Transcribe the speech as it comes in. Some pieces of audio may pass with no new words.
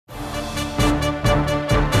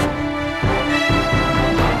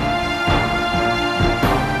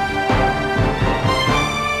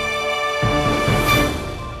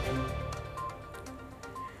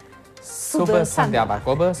සන්ධ්‍යාවක්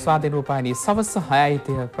ඔබ ස්වාධීන රූපවාහිනී සවස්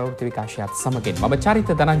 6:30 ප්‍රවෘත්ති විකාශයත් සමගින් මම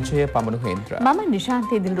චරිත ධනංජය පමනුහේන්ද්‍ර මම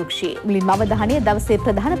නිශාන්ති දිලරුක්ෂි මුලින්ම අවධානය දවසේ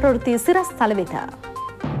ප්‍රධාන ප්‍රවෘත්ති සිරස්තල වෙත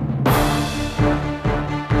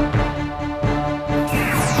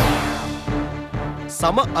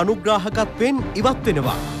සම අනුග්‍රාහකත්වයෙන් ඉවත්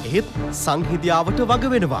වෙනවා. එහෙත් සංහිඳියාවට වග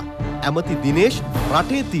වෙනවා. ඇමති දිනේෂ්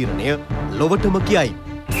රටේ තීරණය ලොවටම කියයි.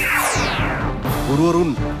 ගුරුවරුන්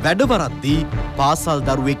වැඩවරද්දී පාසල්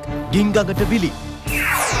දරුවෙක් ගින්ගඟට බිලි.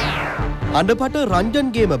 අඬපට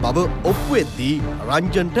රංජන්ගේම බව ඔප්පු වෙද්දී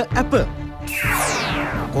රංජන්ට ඇප.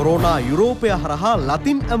 කොරෝනා යුරෝපය හරහා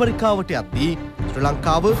ලතින් ඇමරිකාවට යද්දී ශ්‍රී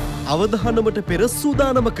ලංකාව අවධානමට පෙර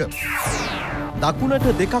සූදානමක. දකුණට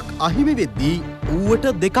දෙකක් අහිමි වෙද්දී ඌවට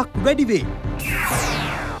දෙකක් වැඩි වේ.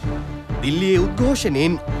 දිල්ලියේ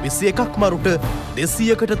උද්ඝෝෂණයෙන් 21ක් මරුට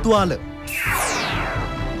 200කට තුවාල.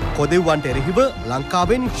 කොදෙව්වන්ට එරෙහිව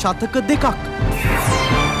ලංකාවෙන් ශතක දෙකක්.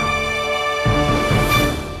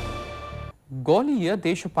 ගෝලීය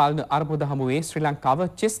දේශපාලන අර්බුද හමුවේ ශ්‍රී ලංකාව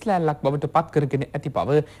චෙස් ලෑල්ලක් බවට පත් කරගෙන ඇති බව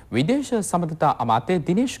විදේශ සම්බන්ධතා අමාත්‍ය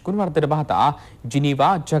දිනේෂ් ගුණවර්ධන මහතා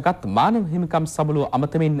ජිනීවා ජගත් මානව හිමිකම් සමුළුව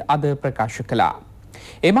අමතමින් අද ප්‍රකාශ කළා.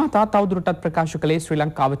 ඒ මහතා තවදුරටත් ප්‍රකාශ කළේ ශ්‍රී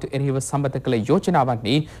ලංකාවට එරෙහිව සම්බන්ධ කළ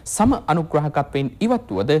යෝජනාවන්හි සම අනුග්‍රහකත්වයෙන්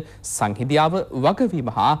ඉවත්වුවද සංහිඳියාව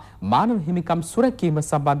වගවීම හා මානව හිමිකම් සුරැකීම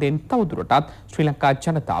සම්බන්ධයෙන් තවදුරටත් ශ්‍රී ලංකා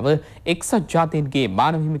ජනතාව එක්සත් ජාතීන්ගේ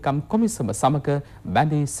මානව හිමිකම් කොමිසම සමග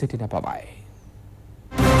බැඳී සිටින බවයි.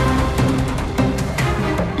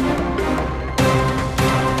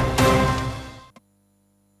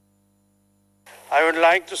 I would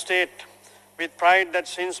like to state with pride that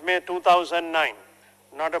since May 2009,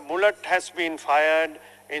 not a bullet has been fired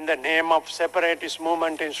in the name of separatist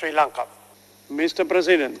movement in Sri Lanka. Mr.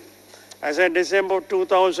 President, as of December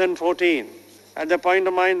 2014, at the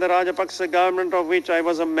point of mind the Rajapaksa government of which I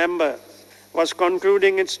was a member was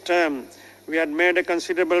concluding its term, we had made a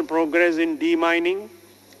considerable progress in demining,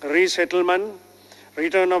 resettlement,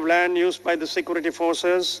 return of land used by the security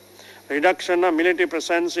forces, reduction of military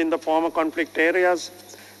presence in the former conflict areas,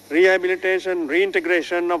 rehabilitation,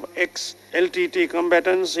 reintegration of ex-LTT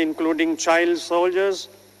combatants, including child soldiers,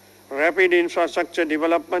 rapid infrastructure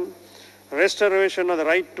development, restoration of the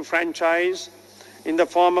right to franchise in the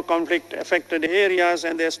former conflict-affected areas,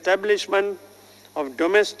 and the establishment of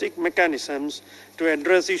domestic mechanisms to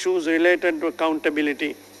address issues related to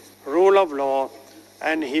accountability, rule of law,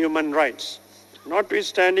 and human rights.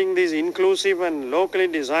 Notwithstanding these inclusive and locally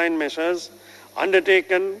designed measures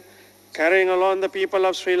undertaken carrying along the people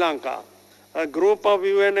of Sri Lanka, a group of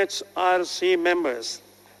UNHRC members,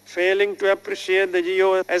 failing to appreciate the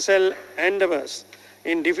GOSL endeavors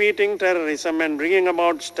in defeating terrorism and bringing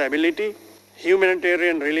about stability,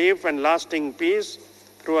 humanitarian relief and lasting peace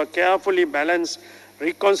through a carefully balanced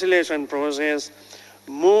reconciliation process,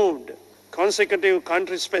 moved consecutive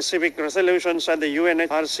country-specific resolutions at the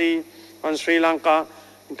UNHRC on Sri Lanka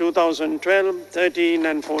in 2012, 13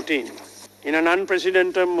 and 14. In an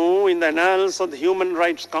unprecedented move in the annals of the Human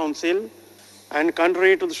Rights Council, and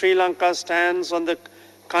contrary to Sri Lanka's stance on the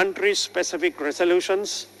country-specific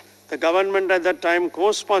resolutions, the government at that time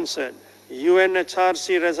co-sponsored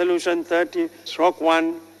UNHRC Resolution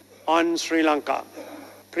 30/1 on Sri Lanka.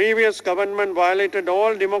 Previous government violated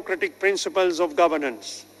all democratic principles of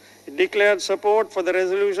governance. It declared support for the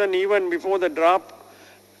resolution even before the draft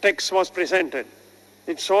text was presented.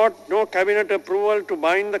 It sought no cabinet approval to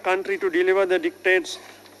bind the country to deliver the dictates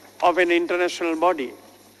of an international body.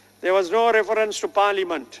 There was no reference to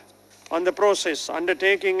parliament on the process,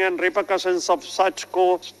 undertaking and repercussions of such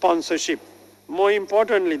co-sponsorship. More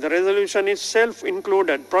importantly, the resolution itself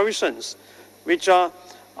included provisions which are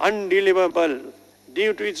undeliverable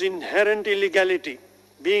due to its inherent illegality,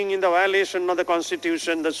 being in the violation of the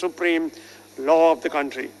constitution, the supreme law of the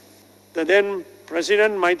country. The then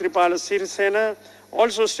President Maithripala Sirisena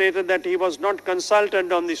also stated that he was not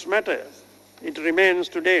consulted on this matter. It remains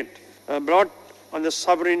to date a blot on the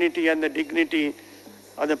sovereignty and the dignity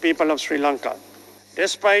of the people of Sri Lanka.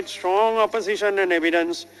 Despite strong opposition and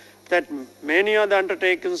evidence that many of the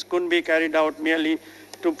undertakings couldn't be carried out merely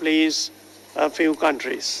to please a few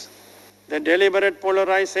countries. The deliberate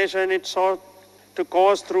polarization it sought to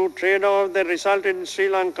cause through trade-off that resulted in Sri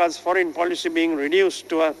Lanka's foreign policy being reduced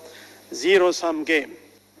to a zero-sum game,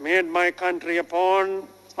 made my country a pawn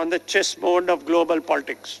on the chessboard of global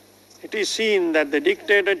politics. It is seen that the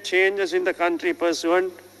dictated changes in the country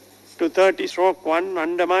pursuant to 30/1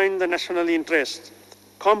 undermine the national interest,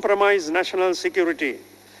 compromise national security,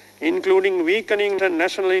 including weakening the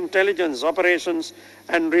national intelligence operations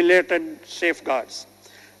and related safeguards,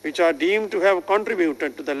 which are deemed to have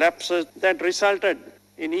contributed to the lapses that resulted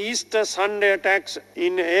in Easter Sunday attacks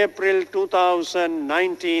in April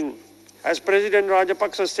 2019. As President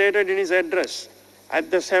Rajapaksa stated in his address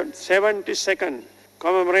at the 72nd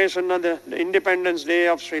commemoration of the Independence Day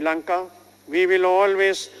of Sri Lanka, we will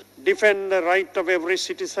always defend the right of every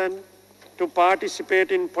citizen to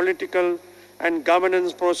participate in political and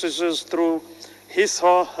governance processes through his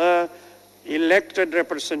or her elected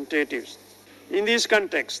representatives. In this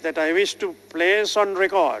context, that I wish to place on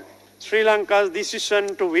record Sri Lanka's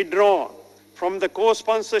decision to withdraw from the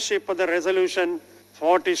co-sponsorship of the resolution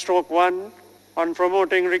 40/1 on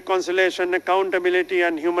promoting reconciliation, accountability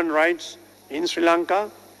and human rights in Sri Lanka,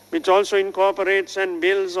 which also incorporates and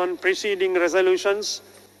builds on preceding resolutions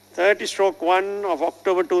 30/1 of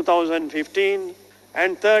October 2015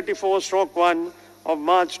 and 34/1 of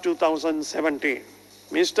March 2017.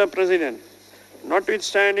 Mr. President,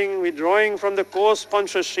 notwithstanding withdrawing from the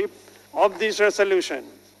co-sponsorship of this resolution,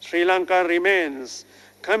 Sri Lanka remains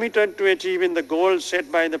committed to achieving the goals set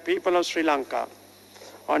by the people of Sri Lanka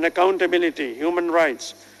on accountability, human rights,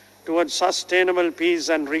 towards sustainable peace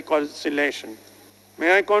and reconciliation. May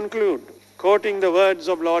I conclude quoting the words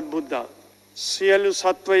of Lord Buddha, Siyalu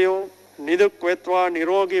Sattvayo, Niduk Vetva,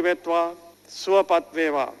 Nirogi Vetva, Suapat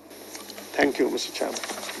Veva. Thank you, Mr. Chairman.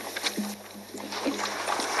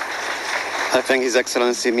 I thank His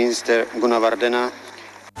Excellency Minister Gunawardena.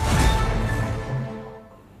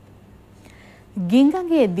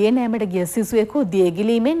 ගිංගගේ දියනෑමට ගිය සිසුවෙකු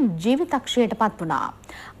දියගිලීමෙන් ජීවිතක්ෂයට පත් වුණා.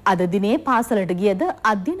 අද දිනේ පාසලට ගියද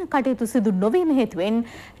අධ්‍යයන කටයුතු සිදු නොවීම හේතුවෙන්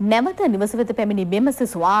නැවත නිවස වෙත පැමිණි මෙම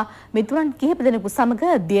සිසුවා මිතුරන් කිහිප දෙනෙකු සමග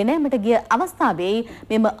දියනෑමට ගිය අවස්ථාවේ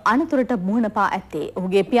මෙම අනතුරට මුහුණ පා ඇත්තේ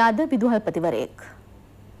ඔහුගේ පියාද විදුහල්පතිවරයෙක්.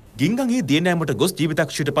 ගිංගගේ දියනෑමට ගොස්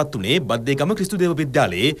ජීවිතක්ෂයට පත් වුණේ බද්දේගම ක්‍රිස්තුදේව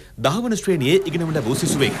විද්‍යාලයේ 10 වන ශ්‍රේණියේ ඉගෙනම ලැබූ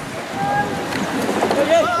සිසුවෙක්.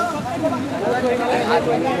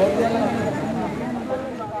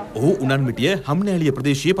 ඔහු උනන්මිටිය හම්නෑලිය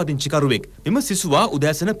ප්‍රදේශයේ පදිංචිකරුවෙක්. මෙම සිසුවා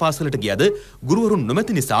උදෑසන පාසලට ගියද ගුරුවරුන්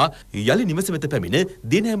නොමැති නිසා යලි නිවස වෙත පැමිණ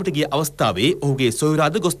දියනෑමට ගිය අවස්ථාවේ ඔහුගේ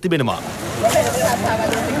සොයුරාද ගොස් තිබෙනවා.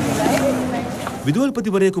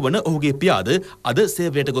 විදුහල්පතිවරයෙකු වන ඔහුගේ පියාද අද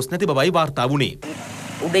සේවයට ගොස් නැති බවයි වාර්තා වුණේ.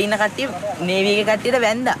 උඩ ඉන්න කට්ටිය නේවි එකේ කට්ටියට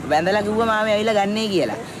වැඳලා කිව්වා මාම ඇවිල්ලා ගන්නයි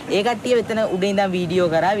කියලා. ඒ කට්ටිය මෙතන උඩ ඉඳන් වීඩියෝ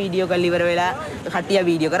කරා කරලා ඉවර වෙලා කට්ටිය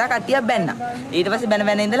වීඩියෝ කරා කට්ටියක් බැන්නා. ඊට පස්සේ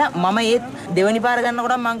බැන ඉඳලා මම ඒ දෙවෙනි පාර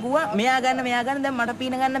ගන්නකොට මං කිව්වා මෙයා ගන්න දැන් මට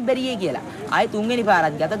පීන ගන්න බැරියේ කියලා. ආයේ තුන්වෙනි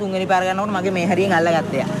පාරත් ගත්තා. තුන්වෙනි පාර ගන්නකොට මගේ මේ හරියෙන්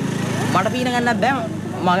අල්ලගත්තා. මට පීන ගන්නත් බෑ.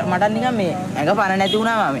 මට නිකන් මේ ඇඟ පණ නැති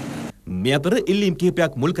වුණා මාමේ. මේ අතර ඉල්ලීම්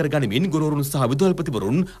කිහිපයක් මුල් කරගනිමින් ගුරුවරුන් සහ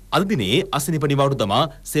විදුහල්පතිවරුන් අද දිනේ අසනීප නිවාඩු දමා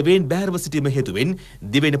සෙවීන් බැහැරව සිටීම හේතුවෙන්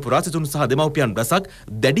දිවෙන පුරාසිතුන් සහ දෙමව්පියන් රැසක්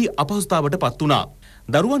දැඩි අපහසුතාවට පත් වුණා.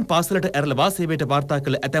 දරුවන් පාසලට ඇරලවා සේවයට වාර්තා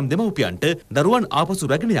කළ ඇතැම් දෙමව්පියන්ට දරුවන්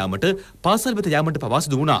ආපසු රැගෙන යාමට පාසල් වෙත යාමට පවා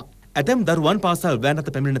සිදු වුණා. ඇතැම් දරුවන් පාසල් වෑන් අත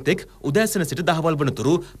පැමිණෙන තෙක් උදෑසන සිට දහවල්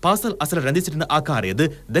වනතුරු පාසල් අසල රැඳී සිටින ආකාරයද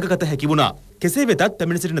දැකගත හැකි වුණා. කෙසේ වෙතත්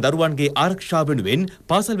පැමිණ සිටින දරුවන්ගේ ආරක්ෂාව වෙනුවෙන්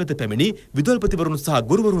පාසල් වෙත පැමිණි විදුහල්පතිවරුන් සහ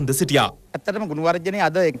ගුරුවරුන්ද සිටියා. ඇත්තටම ගුණවර්ජනයේ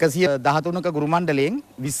අද 113ක ගුරු මණ්ඩලයෙන්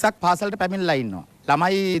 20ක් පාසලට පැමිණලා ඉන්නවා.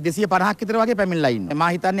 ළමයි 250ක් විතර වගේ පැමිණලා ඉන්නවා. මම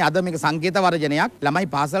හිතන්නේ අද මේක සංකේත වර්ජනයක්. ළමයි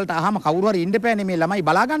පාසලට ආවම කවුරු හරි ඉන්න එපානේ මේ ළමයි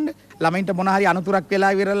බලාගන්න. ළමයින්ට මොන හරි අනතුරක්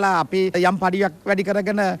වෙලා ඉවරලා අපි යම් පඩියක් වැඩි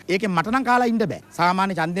කරගෙන ඒකෙන් මට නම් කාලා ඉන්න බෑ.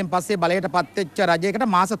 සාමාන්‍ය ඡන්දයෙන් පස්සේ බලයටපත් වෙච්ච රජයකට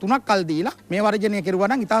මාස 3ක් කල් දීලා මේ වර්ජනය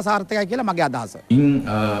කෙරුවා නම් ඉතා සාර්ථකයි කියලා මගේ අදහස.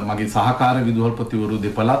 මගේ සහකාර විදුහල්පතිවරු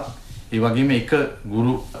දෙපළත් ඒ වගේම එක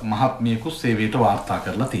ගුරු මහත්මියකු සේවයට වාර්තා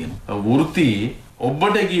කරලා තියෙනවා. වෘත්තියේ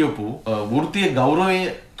ඔබට ගියපු වෘත්තීය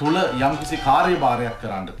ගෞරවයේ තුල යම්කිසි කාර්යභාරයක්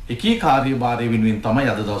කරන්න. එකී කාර්යභාරය වෙනුවෙන් තමයි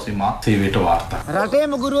අද දවසේ මා සේවයට වාර්තා.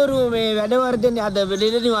 රටේම ගුරුවරු මේ වැඩ වර්ධනේ අද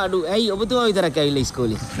වෙලෙන නිවාඩු. ඇයි ඔබතුමා විතරක් ඇවිල්ලා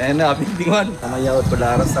ඉස්කෝලේ? නෑ නෑ අපි නිවාඩු. තමයි આવත් පොඩ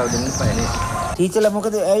ආරස්සාව දෙන්න පයනේ. ටීචර්ලා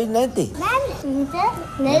මොකද ඇවිල්ලා නැත්තේ?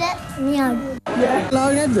 නෑ නිවාඩු.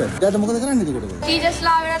 ලාවේ නැද්ද? ඊට මොකද කරන්නේ ඒකට? ටීචර්ස්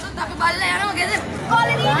ලාවේ නැතුත් අපි බල්ලා යනවා ගෙදර.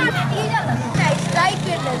 කොලේ දිනනවා ටීචර්ලා. ස්ට්‍රයික්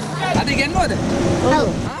වෙන්න. අද ගෙන්නවද? ඔව්.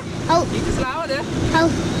 ඔව්. ටීචර්ස් ලාවද? ඔව්.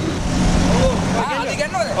 අද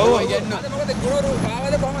ගෙන්නවද? ඔව් ගෙන්නනවා. අද මොකද ගුරුවරු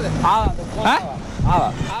ආවද කොහමද?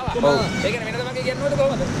 ආවා. ඔව්. ඒ කියන්නේ වෙනද වගේ ගෙන්නවද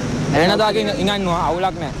කොහමද? එනදාකින් ඉංගන්නවා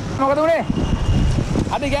අවුලක් නැහැ. මොකද උනේ?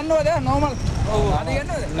 අද ගෙන්නවද? නෝමල්. ඔව් අද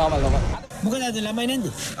ගෙන්නවද? නෝමල්. මොකද අද ළමයි නැන්ද?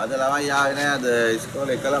 අද ළමයි ආවේ නෑ අද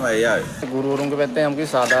ඉස්කෝලේ එක ළමයි ආවේ. ගුරුවරුන්ගේ පැත්තෙන්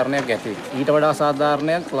යම්කිසි සාධාරණයක් ඇති. ඊට වඩා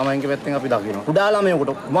සාධාරණයක් ළමයින්ගේ පැත්තෙන් අපි දකිනවා. කුඩා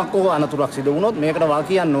ළමයෙකුට කුමක් හෝ අනතුරක් සිදු වුණොත් මේකට වා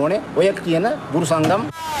කියන්න ඕනේ. ඔය කියන ගුරු සංගම්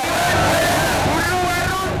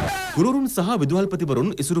ගුරුවරුන් සහ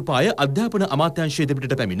විදුහල්පතිවරුන් ඉසුරුපාය අධ්‍යාපන අමාත්‍යාංශයේ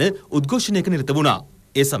දෙපිටට පැමිණ උද්ඝෝෂණයක නිරත වුණා.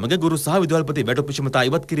 ඒ සමග ගුරු සහ විදුහල්පති වැටුප් විෂමතා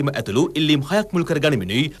ඉවත් කිරීම ඇතුළු ඉල්ලීම් 6ක් මුල් කර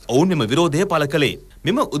ගනිමිනුයි ඔවුන් මෙම විරෝධය පළ කළේ.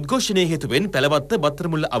 මෙම උද්ඝෝෂණයේ හේතුවෙන් පැලවත්ත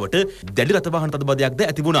බත්තරමුල්ල අවට දැඩි රථවාහන තදබදයක්ද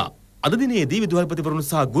ඇති වුණා. අද දිනේදී විදුහල්පතිවරුන්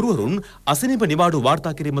සහ ගුරුවරුන් අසනීප නිවාඩු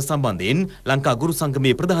වාර්තා කිරීම සම්බන්ධයෙන් ලංකා ගුරු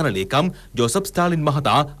සංගමේ ප්‍රධාන ලේකම් ජෝසප් ස්ටාලින්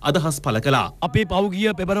මහතා අදහස් පළ කළා. අපි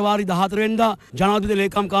පෞගිය පෙබරවාරි 14 වෙනිදා ජනාධිපති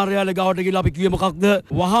ලේකම් කාර්යාලය ගාවට ගිහලා අපි කිව්වේ මොකක්ද?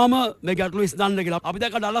 වහාම මේ ගැටලුව විසඳන්න කියලා. අපි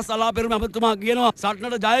දැක්ක ඩලස් අලාපෙරුම අපතුමා කියනවා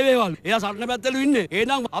සටනට ජය වේවල්. එයා සටන පැත්තලු ඉන්නේ.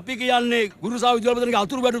 එහෙනම් අපි කියන්නේ ගුරු සහ විදුහල්පතිගේ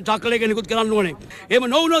අතුරු බැටු චක්‍රලයක නිකුත් කරන්න ඕනේ. එහෙම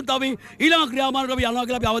නොවුනොත් අපි ඊළඟ ක්‍රියාමාර්ග අපි යනවා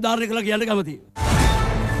කියලා අපි අවධාරණය කළා කියන්න කැමතියි.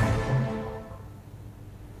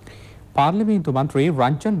 පාර්ලිමේන්තු මන්ත්‍රී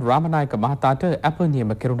රංජන් රාමනායක මහතාට අප නියම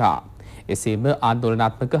කෙරුණා. එසේම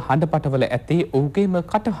ආන්දෝලනාත්මක හඬපටවල ඇත්තේ ඔහුගේම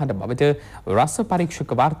කටහඬ බවට රස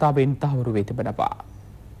පරීක්ෂක වාර්තාවෙන් තහවුරු වී තිබෙනවා.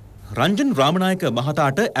 රංජන් රාමනායක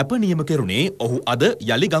මහතාට අප නියම කෙරුණේ ඔහු අද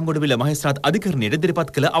යලි ගංගොඩවිල මහේස්ත්‍රාත් අධිකරණයට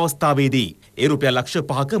ඉදිරිපත් කළ අවස්ථාවේදී. ඒ රුපියල් ලක්ෂ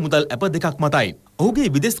 5ක මුදල් අප දෙකක් මතයි.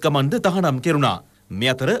 ඔහුගේ විදේශ ගමන්ද තහනම් කෙරුණා.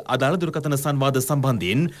 මේ අතර අදාළ දුරකථන සංවාද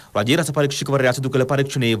සම්බන්ධයෙන් රජයේ රස පරීක්ෂකවරයා සිදු කළ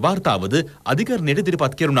පරීක්ෂණයේ වාර්තාවද අධිකරණයට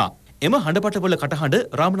ඉදිරිපත් කෙරුණා. එම හඬපටවල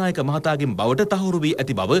කටහඬ රාමනායක මහතාගෙන් බවට තහවුරු වී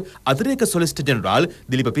ඇති බව අතිරේක සොලිසිටර් ජෙනරාල්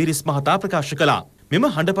දිලිප පීරිස් මහතා ප්‍රකාශ කළා. මෙම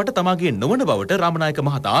හඬපට තමාගේ නොවන බවට රාමනායක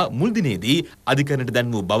මහතා මුල් දිනේදී අධිකරණයට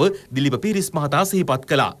දැන්වූ බව දිලිප පීරිස් මහතා සිහිපත්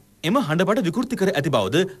කළා. එම හඬපට විකෘති කර ඇති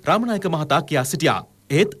බවද රාමනායක මහතා කියා සිටියා.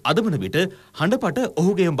 ඒත් අදවන විට හඬපට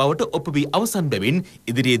ඔහුගේම බවට ඔප්පු වී අවසන් බැවින්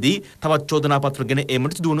ඉදිරියේදී තවත් චෝදනා පත්‍ර ගෙන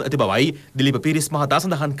ඒමට සිදුවනු ඇති බවයි දිලිප පීරිස් මහතා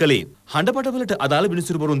සඳහන් කළේ. හඬපටවලට අදාළ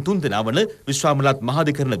විනිසුරුවරුන් 3 දෙනා වන විශ්වාමලත්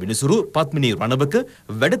මහාධිකරණ විනිසුරු පත්මිනී රණවක,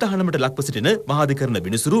 වැඩ තහනමට ලක්ව සිටින මහාධිකරණ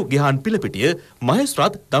විනිසුරු ගිහාන් පිලපිටිය,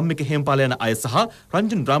 මහේස්ත්‍රාත් ධම්මික හේම්පාල යන අය සහ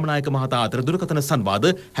රංජන් රාමනායක මහතා අතර දුරකථන සංවාද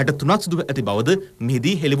 63ක් සිදුව ඇති බවද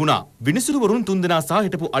මෙහිදී හෙළි වුණා. විනිසුරුවරුන් 3 දෙනා සහ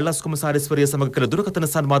හිටපු අල්ලස් කොමසාරිස්වරිය සමග කළ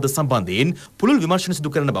දුරකථන සංවාද සම්බන්ධයෙන් පුළුල් විමර්ශන සිදු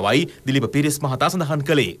කරන බවයි දිලිප පීරිස් මහතා සඳහන්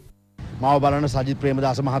කළේ. මාව බලන සජිත්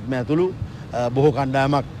ප්‍රේමදාස මහත්මයා ඇතුළු බොහෝ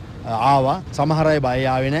කණ්ඩායමක් ආවා. සමහර අය බය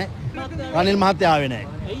ආවේ නැහැ. රනිල් මහත්තයා ආවේ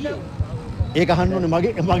නැහැ. ඒක අහන්න ඕනේ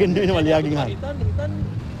මගෙන් නෙවෙයි වලියාගෙන් අහන්න.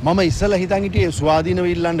 මම ඉස්සලා හිතන් හිටියේ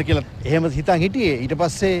ස්වාධීනව ඉල්ලන්න කියලා. එහෙම හිතන් හිටියේ. ඊට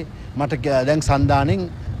පස්සේ මට දැන් සන්දානෙන්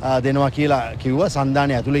දෙනවා කියලා කිව්වා.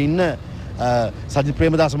 සන්දානයේ ඇතුලේ ඉන්න සජිත්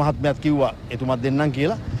ප්‍රේමදාස මහත්මයාත් කිව්වා එතුමත් දෙන්නම්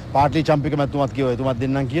කියලා. පාටලි චම්පික මැතිතුමත් කිව්වා එතුමත්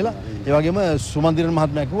දෙන්නම් කියලා. ඒ වගේම සුමන්දිරන්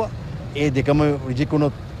මහත්මයා කිව්වා ඒ දෙකම රිජෙක්ට්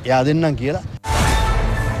වුණොත් එයා දෙන්නම් කියලා.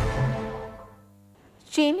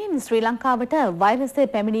 චීනයෙන් ශ්‍රී ලංකාවට වෛරසය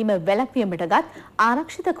පැමිණීම වැළැක්වීමටගත්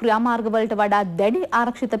ආරක්ෂිත ක්‍රියාමාර්ගවලට වඩා දැඩි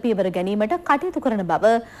ආරක්ෂිත පියවර ගැනීමට කටයුතු කරන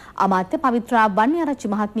බව අමාත්‍ය පවිත්‍රා වන්නිආරච්චි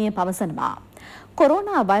මහත්මිය පවසනවා.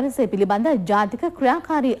 කොරෝනා වෛරසය පිළිබඳ ජාතික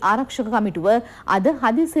ක්‍රියාකාරී ආරක්ෂක කමිටුව අද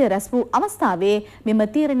හදිසියේ රැස් වූ අවස්ථාවේ මෙම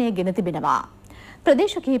තීරණය ගෙන තිබෙනවා.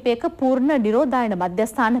 ප්‍රදේශ කිහිපයක පූර්ණ නිරෝධායන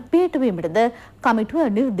මධ්‍යස්ථාන පිහිටුවීමටද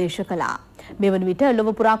කමිටුව නිර්දේශ කළා. මෙවන විට ලොව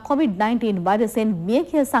පුරා COVID-19 වෛරසෙන්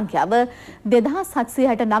මියගිය සංඛ්‍යාව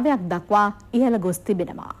 2769ක් දක්වා ඉහළ ගොස්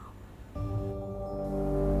තිබෙනවා.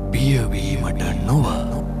 බියවීමට නොව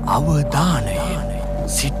අවධානයෙන්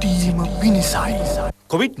සිටීම පිණිසයි.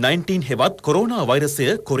 COVID-19 හෙවත් කොරෝනා වෛරසය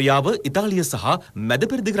කොරියාව, ඉතාලිය සහ මැද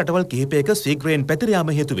පෙරදිග රටවල් කිහිපයක ශීඝ්‍රයෙන් පැතිර යාම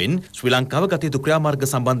හේතුවෙන් ශ්‍රී ලංකාව ගත යුතු ක්‍රියාමාර්ග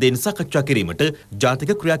සම්බන්ධයෙන් සාකච්ඡා කිරීමට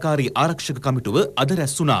ජාතික ක්‍රියාකාරී ආරක්ෂක කමිටුව අද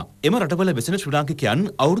රැස් වුණා. එම රටවල වෙසෙන ශ්‍රී ලාංකිකයන්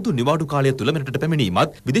අවුරුදු නිවාඩු කාලය තුළ මෙරටට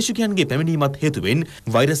පැමිණීමත් විදේශිකයන්ගේ පැමිණීමත් හේතුවෙන්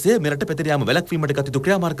වෛරසය මෙරට පැතිර යාම වැළැක්වීමට ගත යුතු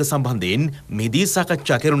ක්‍රියාමාර්ග සම්බන්ධයෙන් මෙහිදී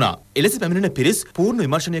සාකච්ඡා කෙරුණා. එලෙස පැමිණෙන පිරිස් පූර්ණ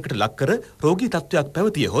විමර්ශනයකට ලක් කර රෝගී තත්ත්වයක්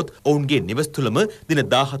පැවතියහොත් ඔවුන්ගේ නිවෙස් තුළම දින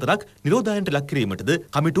 14ක් නිරෝධායනට ලක් කිරීමටද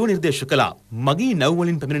කමිටුව නිර්දේශ කළා. මගී නැව්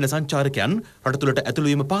වලින් පැමිණෙන සංචාරකයන් රට තුළට ඇතුළු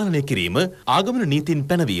වීම පාලනය කිරීම, ආගමන නීතීන්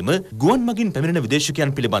පැනවීම, ගුවන් මගින් පැමිණෙන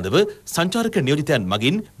විදේශිකයන් පිළිබඳව සංචාරක නියෝජිතයන්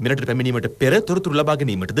මගින් මෙරටට පැමිණීමට පෙර තොරතුරු ලබා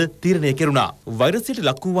ගැනීමටද තීරණය කෙරුණා. වෛරසයට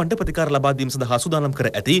ලක් වූවන්ට ප්‍රතිකාර ලබා දීම සඳහා සූදානම් කර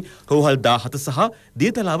ඇති රෝහල් 17 සහ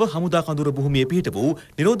දියතලාව හමුදා කඳුර භූමියේ පිහිට වූ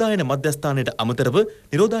නිරෝධායන මධ්‍යස්ථානයට අමතරව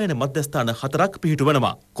නිරෝධායන මධ්‍යස්ථාන 4ක්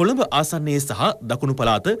පිහිටුවනවා. කොළඹ ආසන්නයේ සහ දකුණු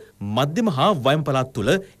පළාත, මධ්‍යම හා වයම් පළාත්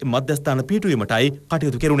තුළ මධ්‍යස්ථාන පිහිටුවීමටයි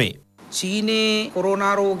කටයුතු කෙරුණේ. චීනයේ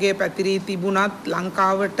කොරෝනා රෝගය පැතිරී තිබුණත්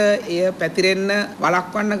ලංකාවට එය පැතිරෙන්න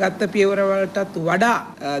වළක්වන්න ගත්ත පියවරවලටත් වඩා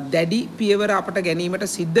දැඩි පියවර අපට ගැනීමට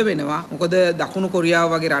සිද්ධ වෙනවා. මොකද දකුණු කොරියාව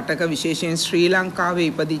වගේ රටක විශේෂයෙන් ශ්‍රී ලංකාවේ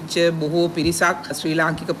ඉපදිච්ච බොහෝ පිරිසක් ශ්‍රී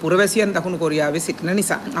ලාංකික පුරවැසියන් දකුණු කොරියාවේ සිටින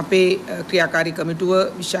නිසා අපේ ක්‍රියාකාරී කමිටුව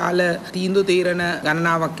විශාල තීන්දුව තීරණ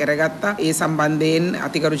ගණනාවක් කරගත්තා. ඒ සම්බන්ධයෙන්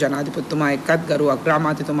අතිගරු ජනාධිපතිතුමා එක්කත් ගරු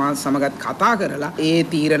අග්‍රාමාත්‍යතුමා සමගත් කතා කරලා ඒ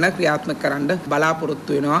තීරණ ක්‍රියාත්මක කරන්න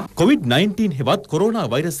බලාපොරොත්තු වෙනවා. COVID-19 හෙවත් කොරෝනා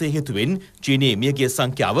වෛරසය හේතුවෙන් චීනයේ මියගිය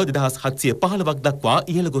සංඛ්‍යාව 2715ක් දක්වා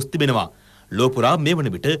ඉහළ ගොස් තිබෙනවා. ලෝපුරා මේ වන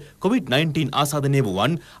විට COVID-19 ආසාදනය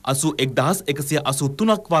වූවන්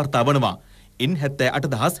 81183ක් වාර්තා වනවා. ඉන්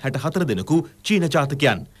 78064 දෙනෙකු චීන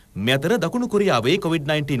ජාතිකයන්. මේ අතර දකුණු කොරියාවේ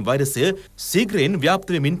COVID-19 වෛරසය ශීඝ්‍රයෙන් ව්‍යාප්ත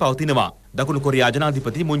වෙමින් පවතිනවා. දකුණු කොරියා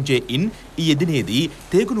ජනාධිපති මුන් ජේ ඉන් ඊයේ දිනේදී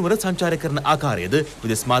තේගුණුවර සංචාරය කරන ආකාරයද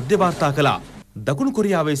විදේශ මාධ්‍ය වාර්තා කළා. දකුණු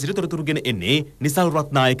කොරියාවේ සිට තොරතුරු ගෙන එන්නේ නිසල්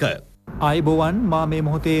රත්නායක. ආයුබෝවන් මා මේ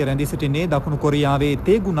මොහොතේ රැඳී සිටින්නේ දකුණු කොරියාවේ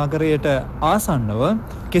තේගු නගරයට ආසන්නව.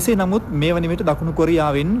 කෙසේ නමුත් මේ වන විට දකුණු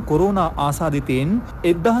කොරියාවෙන් කොරෝනා ආසාදිතයින්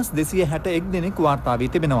 1261 දෙනෙක් වාර්තා වී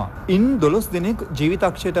තිබෙනවා. ඉන් 12 දෙනෙක්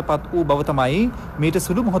ජීවිතක්ෂයට පත් වූ බව තමයි මීට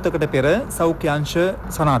සුළු මොහොතකට පෙර සෞඛ්‍ය අංශ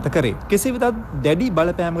සනාථ කරේ. කෙසේ වෙතත් දැඩි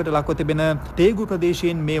බලපෑමකට ලක්ව තිබෙන තේගු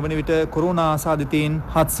ප්‍රදේශයෙන් මේ වන විට කොරෝනා ආසාදිතයින්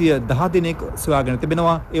 710 දෙනෙක් සොයාගෙන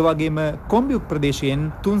තිබෙනවා. ඒ වගේම කොම්බියුක් ප්‍රදේශයෙන්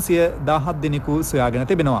 317 දෙනෙකු සොයාගෙන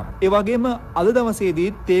තිබෙනවා. ඒ වගේම අද දවසේදී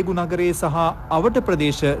තේගු නගරයේ සහ අවට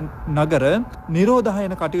ප්‍රදේශ නගර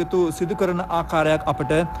නිරෝධායන කටයුතු සිදු කරන ආකාරයක්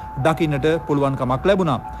අපට දකින්නට පුළුවන්කමක්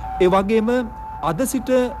ලැබුණා. ඒ වගේම අද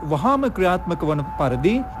සිට වහාම ක්‍රියාත්මක වන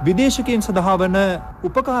පරිදි විදේශිකයන් සඳහා වන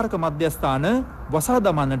උපකාරක මධ්‍යස්ථාන වසා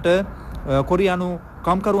දමන්නට කොරියානු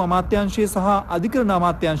කම්කරු අමාත්‍යාංශය සහ අධිකරණ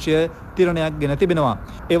අමාත්‍යාංශය තීරණයක් ගෙන තිබෙනවා.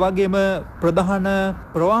 ඒ වගේම ප්‍රධාන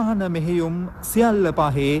ප්‍රවාහන මෙහෙයුම් සියල්ල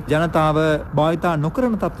පහේ ජනතාව භාවිතා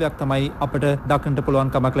නොකරන තත්වයක් තමයි අපට දක්නට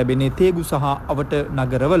පුළුවන්කමක් ලැබෙන්නේ තේගු සහ අවට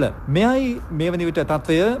නගරවල. මෙයයි මේ වන විට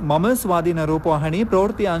තත්වය. මම ස්වාධීන රූපවාහිනී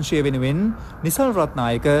ප්‍රවෘත්ති අංශය වෙනුවෙන් නිසල්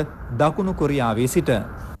රත්නායක දකුණු කොරියාවේ සිට.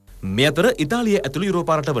 මේ අතර ඉතාලිය ඇතුළු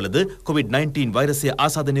යුරෝපා රටවලද COVID-19 වෛරසය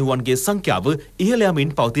ආසාදනය වූවන්ගේ සංඛ්‍යාව ඉහළ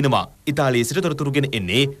යමින් පවතිනවා. ඉතාලියේ සිට තොරතුරු ගෙන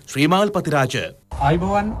එන්නේ ශ්‍රීමාල් පතිරාජ.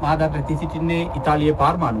 ආයුබෝවන් මාදා රැඳී සිටින්නේ ඉතාලියේ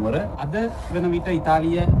පාර්මානුවර. අද වෙන විට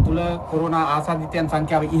ඉතාලිය තුල කොරෝනා ආසාදිතයන්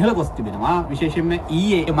සංඛ්‍යාව ඉහළ ගොස් තිබෙනවා. විශේෂයෙන්ම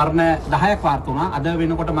ඊයේ මරණ 10ක් වාර්තා වුණා. අද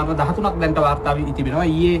වෙනකොට මරණ 13ක් දැන්ට වාර්තා වී තිබෙනවා.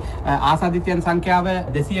 ඊයේ ආසාදිතයන් සංඛ්‍යාව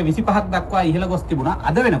 225ක් දක්වා ඉහළ ගොස් තිබුණා.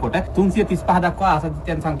 අද වෙනකොට 335 දක්වා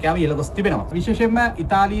ආසාදිතයන් සංඛ්‍යාව ඉහළ ගොස් තිබෙනවා. විශේෂයෙන්ම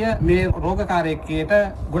ඉතාලිය මේ රෝගකාරකයට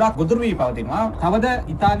ගොඩක් ගොදුරු වී පවතිනවා. තවද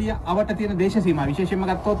ඉතාලිය අවට තියෙන දේශ සීමා විශේෂයෙන්ම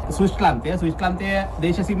ගත්තොත් ස්විස්ලන්තයේ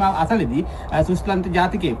දේශ සීමාව අසලදී ස්විස්ලන්ත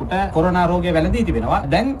ජාතිකයෙකුට කොරෝනා රෝගය වැළඳී තිබෙනවා.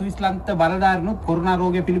 දැන් ස්විස්ලන්ත බලධාරීනුත් කොරෝනා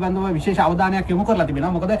රෝගය පිළිබඳව විශේෂ අවධානයක් යොමු කරලා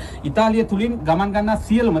තිබෙනවා. මොකද ඉතාලිය තුලින් ගමන් ගන්නා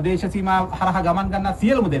සියලුම දේශ සීමා හරහා ගමන් ගන්නා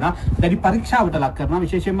සියලුම දෙනා දැඩි පරීක්ෂාවට ලක් කරනවා.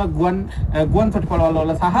 විශේෂයෙන්ම ගුවන් තොටුපළවල්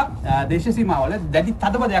වල සහ දේශ සීමාවල දැඩි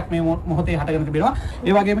තදබදයක් මේ මොහොතේ හටගෙන තිබෙනවා.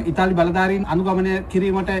 ඒ වගේම ඉතාලි බලධාරීන් අනුගමනය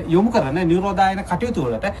කිරීමට යොමු කරන නිරෝධායන කටයුතු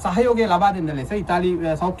වලට සහයෝගය ලබා දෙන්න ලෙස ඉතාලි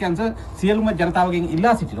සෞඛ්‍ය අංශ සියලුම ජනතාවගෙන්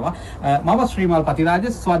ඉල්ලා සිටිනවා. මම ශ්‍රීමාල් පතිරාජ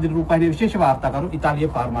ස්වාධීන රූපවාහිනියේ විශේෂ වාර්තාකරු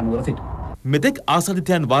ඉතාලියේ පාර්මානුවර සිට. මෙතෙක්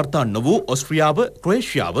ආසාදිතයන් වාර්තා නොවූ ඔස්ට්‍රියාව,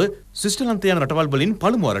 ක්‍රොේෂියාව, ස්විට්සර්ලන්ත යන රටවල් වලින්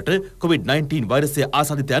පළමු වරට COVID-19 වෛරසය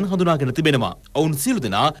ආසාදිතයන් හඳුනාගෙන තිබෙනවා. ඔවුන් සියලු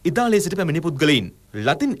දෙනා ඉතාලියේ සිට පැමිණි පුද්ගලයින්.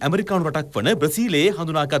 ලතින් ඇමරිකානු රටක් වන බ්‍රසීලයේ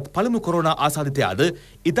හඳුනාගත් පළමු කොරෝනා ආසාදිතයාද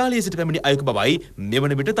ඉතාලියේ සිට පැමිණි අයෙකු බවයි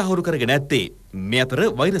මෙවන විට තහවුරු කරගෙන ඇත්තේ. මේ අතර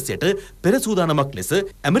වෛරසයට පෙර සූදානමක් ලෙස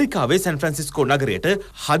ඇමරිකාවේ සැන් ෆ්‍රැන්සිස්කෝ නගරයට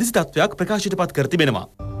හදිසි තත්ත්වයක් ප්‍රකාශයට පත් කර තිබෙනවා.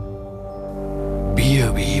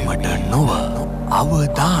 බියවීමට නොව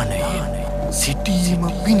අවධානයෙන් සිටීම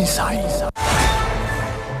පිණිසයි.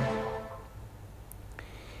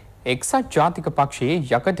 එක්සත් ජාතික පක්ෂයේ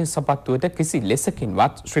යකඩ සපත්තුවට කිසි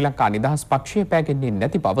ලෙසකින්වත් ශ්‍රී ලංකා නිදහස් පක්ෂය පෑගෙන්නේ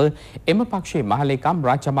නැති බව එම පක්ෂයේ මහලේකම්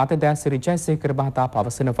රාජ්‍ය අමාත්‍ය දයාසිරි ජයසේකර මහතා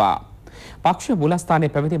පවසනවා. පක්ෂ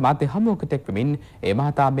මූලස්ථානයේ පැවති මාධ්‍ය හමුවකට එක්වමින් ඒ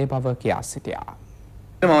මහතා මේ බව කියා සිටියා.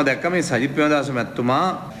 මම දැක්ක මේ සජිත් ප්‍රේමදාස මැතිතුමා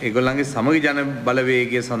ඒගොල්ලන්ගේ සමගි ජන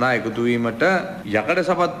බලවේගය සඳහා එකතු වීමට යකඩ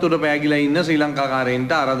සපත්තුවට පෑගිලා ඉන්න ශ්‍රී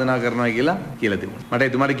ලංකාකාරයින්ට ආරාධනා කරනවා කියලා තිබුණා. මට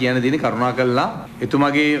එතුමාට කියන්න තියෙන්නේ කරුණාකරලා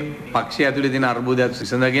එතුමාගේ පක්ෂය ඇතුලේ තියෙන අර්බුදයක්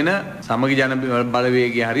විසඳගෙන සමගි ජන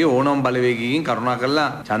බලවේගය හරිය ඕනම බලවේගයකින් කරුණාකරලා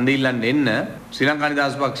ඡන්දය ඉල්ලන්න එන්න. ශ්‍රී ලංකා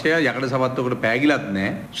නිදහස් පක්ෂය යකඩ සපත්තුවකට පෑගිලත්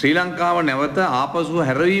නැහැ. ශ්‍රී ලංකාව නැවත ආපසු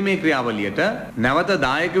හැරවීමේ ක්‍රියාවලියට නැවත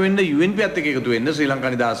දායක වෙන්න UNPත් එක්ක එකතු වෙන්න ශ්‍රී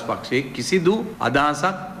ලංකා නිදහස් පක්ෂයේ කිසිදු අදහසක්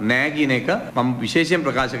නෑ කියන එක මම විශේෂයෙන්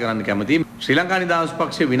ප්‍රකාශ කරන්න කැමතියි. ශ්‍රී ලංකා නිදහස්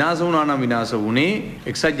පක්ෂය විනාශ වුණා නම් විනාශ වුණේ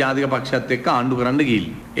එක්සත් ජාතික පක්ෂයත් එක්ක ආණ්ඩු කරන්න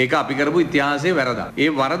ගිහිල්ලා. ඒක අපි කරපු ඉතිහාසයේ වැරදක්. ඒ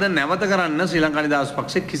වරද නැවත කරන්න ශ්‍රී ලංකා නිදහස්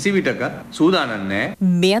පක්ෂය කිසි විටක සූදානම් නෑ.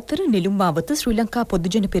 මේ අතර නිලුම් මාවත ශ්‍රී ලංකා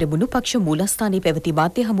පොදුජන පෙරමුණු පක්ෂ මූලස්ථානයේ පැවති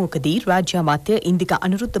මාධ්‍ය හමුවකදී රාජ්‍ය අමාත්‍ය ඉන්දික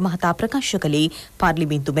අනුරුද්ධ මහතා ප්‍රකාශ කළේ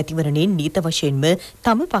පාර්ලිමේන්තු මැතිවරණයෙන් නීත වශයෙන්ම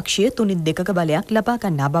තම පක්ෂය 3/2ක බලයක් ලබා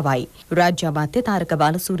ගන්නා බවයි. රාජ්‍ය අමාත්‍ය තාරක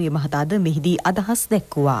බාලසූරිය මහතාද මෙහිදී අදහස්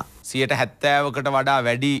දැක්වුවා. 70%කට වඩා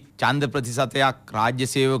වැඩි ඡන්ද ප්‍රතිශතයක් රාජ්‍ය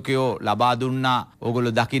සේවකයෝ ලබා දුන්නා.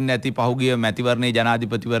 ඕගොල්ලෝ දකින්න ඇති පහුගිය මැතිවරණයේ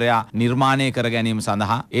ජනාධිපතිවරයා නිර්මාණය කර ගැනීම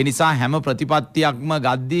සඳහා. ඒ නිසා හැම ප්‍රතිපත්තියක්ම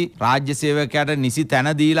ගද්දී රාජ්‍ය සේවකයාට නිසි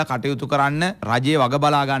තැන දීලා කටයුතු කරන්න රජයේ වග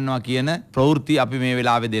බලා ගන්නවා කියන ප්‍රවෘත්ති අපි මේ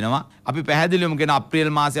වෙලාවේ දෙනවා. අපි පැහැදිලිවම කියන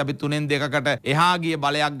අප්‍රේල් මාසේ අපි 3/2කට එහා ගිය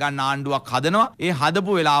බලයක් ගන්න ආණ්ඩුවක් හදනවා. ඒ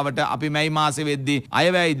හදපු වෙලාවට අපි මැයි මාසේ වෙද්දී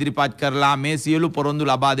අයවැය ඉදිරිපත් කරලා මේ සියලු පොරොන්දු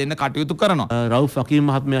ලබා දෙන්න කටයුතු කරනවා. රවුෆ් ෆකීම්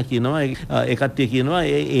මහත්මයා කියනවා ඒ කට්ටිය කියනවා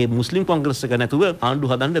ඒ මුස්ලිම් කොංග්‍රස් එක නැතුව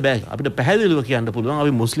ආණ්ඩු හදන්න බෑ. අපිට පැහැදිලිව කියන්න පුළුවන්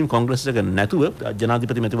අපි මුස්ලිම් කොංග්‍රස් එක නැතුව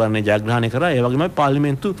ජනාධිපති මැතිවරණය ජයග්‍රහණය කරා. ඒ වගේම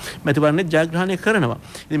පාර්ලිමේන්තු මැතිවරණය ජයග්‍රහණය කරනවා.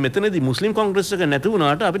 ඉතින් මෙතනදී මුස්ලිම් කොංග්‍රස් එක නැති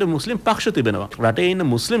වුණාට අපිට මුස්ලිම් පක්ෂ තිබෙනවා. රටේ ඉන්න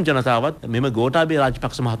මුස්ලිම් ජනතාවත් මෙම ගෝඨාභය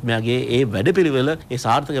රාජපක්ෂ මහත්මයාගේ ඒ වැඩපිළිවෙල ඒ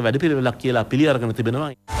සාර්ථක වැඩපිළිවෙලක් කියලා පිළි අරගෙන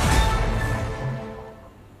තිබෙනවා.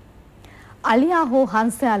 අලියා හෝ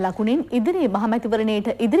හංසයා ලකුණින් ඉදිරි මහමැතිවරණයට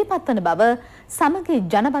ඉදිරිපත් වන බව සමගි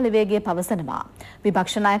ජනබලවේගය පවසනවා.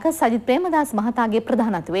 විපක්ෂ නායක සජිත් ප්‍රේමදාස මහතාගේ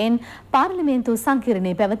ප්‍රධානත්වයෙන් පාර්ලිමේන්තු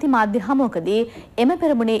සංකීර්ණයේ පැවති මාධ්‍ය හමුවකදී එම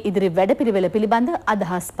පෙරමුණේ ඉදිරි වැඩපිළිවෙල පිළිබඳ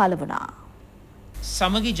අදහස් පළ වුණා.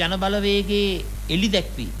 සමගි ජනබලවේගයේ එළි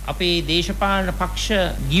දැක්වී අපේ දේශපාලන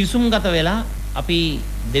පක්ෂ ගිවිසුම්ගත වෙලා අපි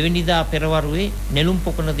දෙවනිදා පෙරවරුවේ නෙළුම්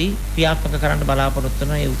පොකනදී ක්‍රියාත්මක කරන්න බලාපොරොත්තු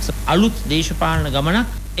වන ඒ අලුත් දේශපාලන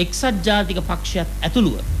ගමනක් එක්සත් ජාතික පක්ෂයත්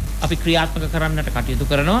ඇතුළුව අපි ක්‍රියාත්මක කරන්නට කටයුතු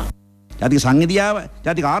කරනවා. ජාතික සංහිඳියාව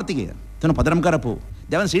ජාතික ආර්ථිකය එතන පදනම් කරපු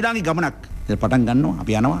දැන් ශ්‍රී ලාංකික ගමනක් පටන් ගන්නවා.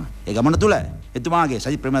 අපි යනවා. ඒ ගමන තුල එතුමාගේ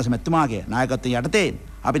සජිත් ප්‍රේමදාස මැතිතුමාගේ නායකත්වයෙන් යටතේ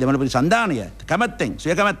අපි දෙමළපොළි සන්දානය කැමැත්තෙන්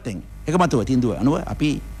සුව කැමැත්තෙන් එකමතුව තීන්දුව අනුව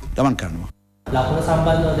අපි ගමන් කරනවා. ලකුණ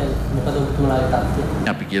සම්බන්ධව දැන් මොකද ඔබතුමාලාගේ තත්ත්වය?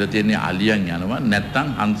 අපි කියලා තියෙන්නේ අලියන් යනවා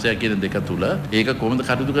නැත්නම් හංසයා කියන දෙක තුල ඒක කොහොමද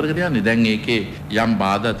කටයුතු කරගෙන යන්නේ? දැන් ඒකේ යම්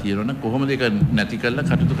බාධා තියෙනවනේ කොහොමද ඒක නැති කරලා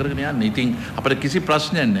කටයුතු කරගෙන යන්නේ? ඉතින් අපිට කිසි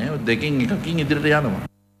ප්‍රශ්නයක් නැහැ. දෙකෙන් එකකින් ඉදිරියට යනවා.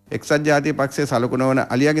 එක්සත් ජාතික පක්ෂයේ සලකුණ වන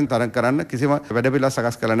අලියාගෙන් තරම් කරන්න කිසිම වැඩපිළිවෙලක්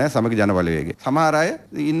සකස් කළා නැහැ සමගි ජනබලවේගය. සමහර අය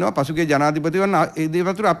ඉන්නවා පසුගිය ජනාධිපතිවරුන් ඒ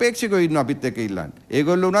දේවතුර අපේක්ෂකව ඉන්නවා අපිත් එක්ක ඉල්ලන්නේ.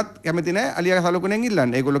 ඒගොල්ලෝ උනත් කැමති නැහැ අලියාගේ සලකුණෙන්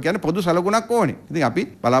ඉල්ලන්නේ. ඒගොල්ලෝ කියන්නේ පොදු සලකුණක් ඕනේ. ඉතින් අපි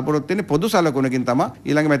බලාපොරොත්තු වෙන්නේ පොදු සලකුණකින් තමයි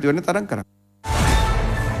ඊළඟ මැතිවරණේ තරම් කරන්නේ.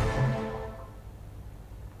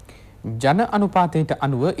 ජන අනුපාතයට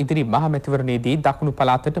අනුව ඉදිරි මහමැතිවරණයේදී දකුණු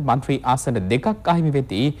පළාතට මන්ත්‍රී ආසන 2ක් අහිමි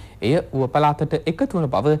වෙදී එය ඌව පළාතට එකතු වන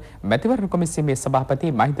බව මැතිවරණ කොමිසමේ සභාපති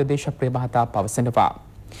මහින්ද දේශප්‍රිය මහතා පවසනවා.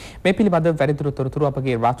 මේ පිළිබඳ වැඩිදුර තොරතුරු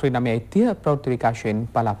අපගේ රාත්‍රී 9:30 ප්‍රවෘත්ති විකාශයෙන්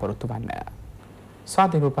බලාපොරොත්තු වන්න.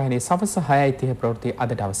 ස්වාධීන රූපවාහිනී සවස් 6:30 ප්‍රවෘත්ති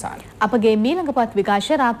අදට අවසන්. අපගේ මීළඟ පත්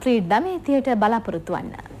විකාශය රාත්‍රී 9:30ට බලාපොරොත්තු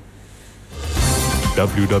වන්න.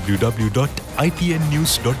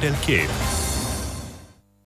 www.itnnews.lk